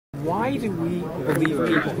why do we believe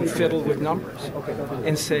people who fiddle with numbers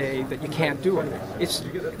and say that you can't do it? It's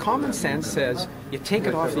common sense says you take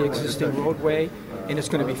it off the existing roadway and it's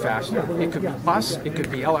going to be faster. It could be bus, it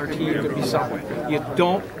could be LRT, it could be subway. You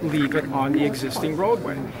don't leave it on the existing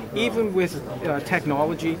roadway. Even with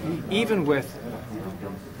technology, even with,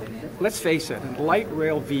 let's face it, a light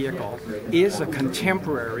rail vehicle is a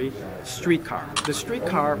contemporary streetcar. The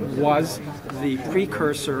streetcar was the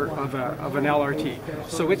precursor of an LRT,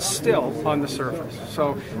 so it's still on the surface.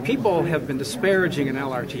 So people have been disparaging an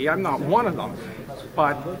LRT. I'm not one of them,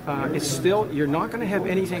 but it's still, you're not going to have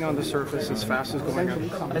anything on the surface as fast as going up.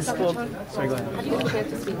 Sorry, go ahead. Have you had a chance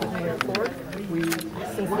to speak with Mayor Ford?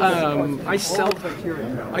 I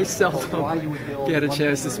seldom get a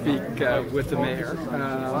chance to speak with the mayor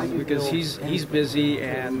because he's busy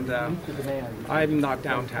and I'm not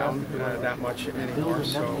downtown that much anymore.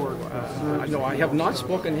 So no, I have not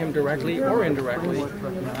spoken to him directly or indirectly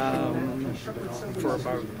for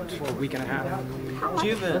about a week and a half. Do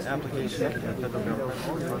you have an application?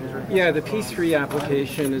 Yeah, the P3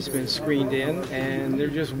 application has been screened in, and they're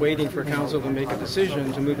just waiting for council to make a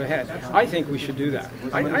decision to move ahead. I think we should do that.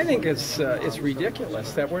 I think it's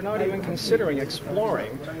ridiculous that we're not even considering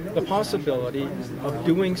exploring the possibility of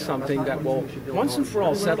doing something that will once and for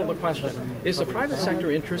all settle the question: is the private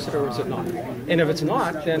sector interested or is it not? And if it's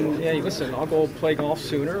not, then hey, listen, I'll go play golf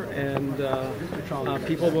sooner, and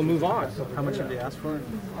people will move on. How much have they asked for?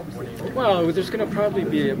 Well, there's going to probably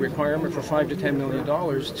be a requirement for $5 to $10 million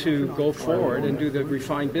to go forward and do the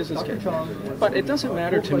refined business case. But it doesn't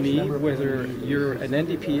matter to me whether you're an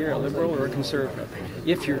NDP or a Liberal or a Conservative.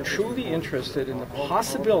 If you're truly interested in the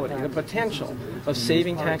possibility, the potential of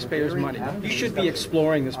saving taxpayers' money, you should be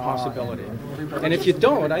exploring this possibility. And if you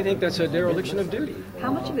don't, I think that's a dereliction of duty.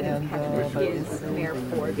 How much of an impediment is Mayor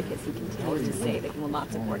Ford because he continues to say that he will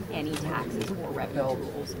not support any taxes or revenue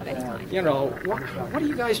rules of any kind? You know, what are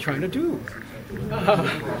you guys trying to do?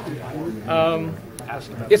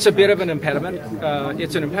 It's a bit of an impediment.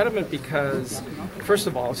 It's an impediment because, first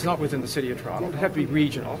of all, it's not within the City of Toronto. It has to be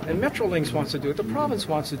regional. And Metrolinx wants to do it. The province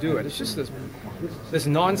wants to do it. It's just this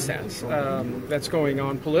nonsense that's going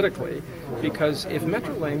on politically. Because if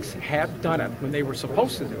Metrolinx had done it when they were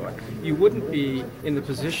supposed to do it, you wouldn't be in the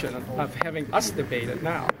position of having us debate it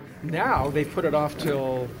now. Now they've put it off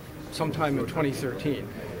till sometime in 2013.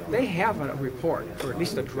 They have a report, or at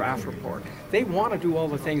least a draft report. They want to do all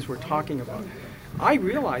the things we're talking about. I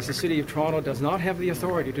realize the City of Toronto does not have the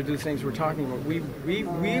authority to do things we're talking about. We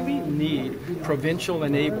really need provincial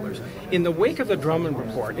enablers. In the wake of the Drummond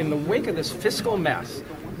report, in the wake of this fiscal mess,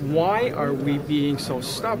 why are we being so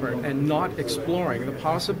stubborn and not exploring the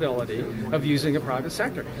possibility of using the private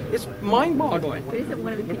sector? It's mind-boggling. But isn't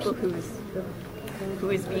one of the people who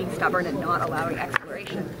is being stubborn and not allowing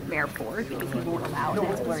exploration Mayor Ford, because he won't allow an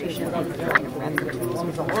exploration of the kind of revenue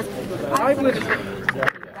rules?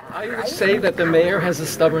 I would say that the mayor has a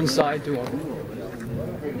stubborn side to him.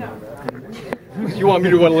 You want me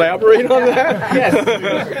to elaborate on that? Yes.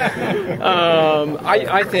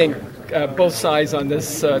 I think both sides on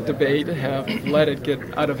this debate have let it get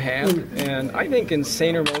out of hand, and I think in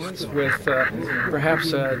saner moments with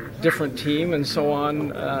perhaps a different team and so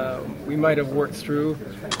on, we might have worked through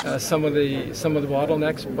some of the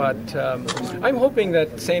bottlenecks. But I'm hoping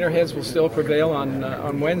that saner heads will still prevail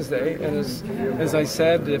on Wednesday. And as I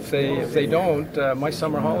said, if they don't, my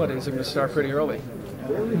summer holidays are going to start pretty early.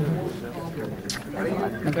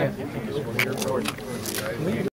 Okay.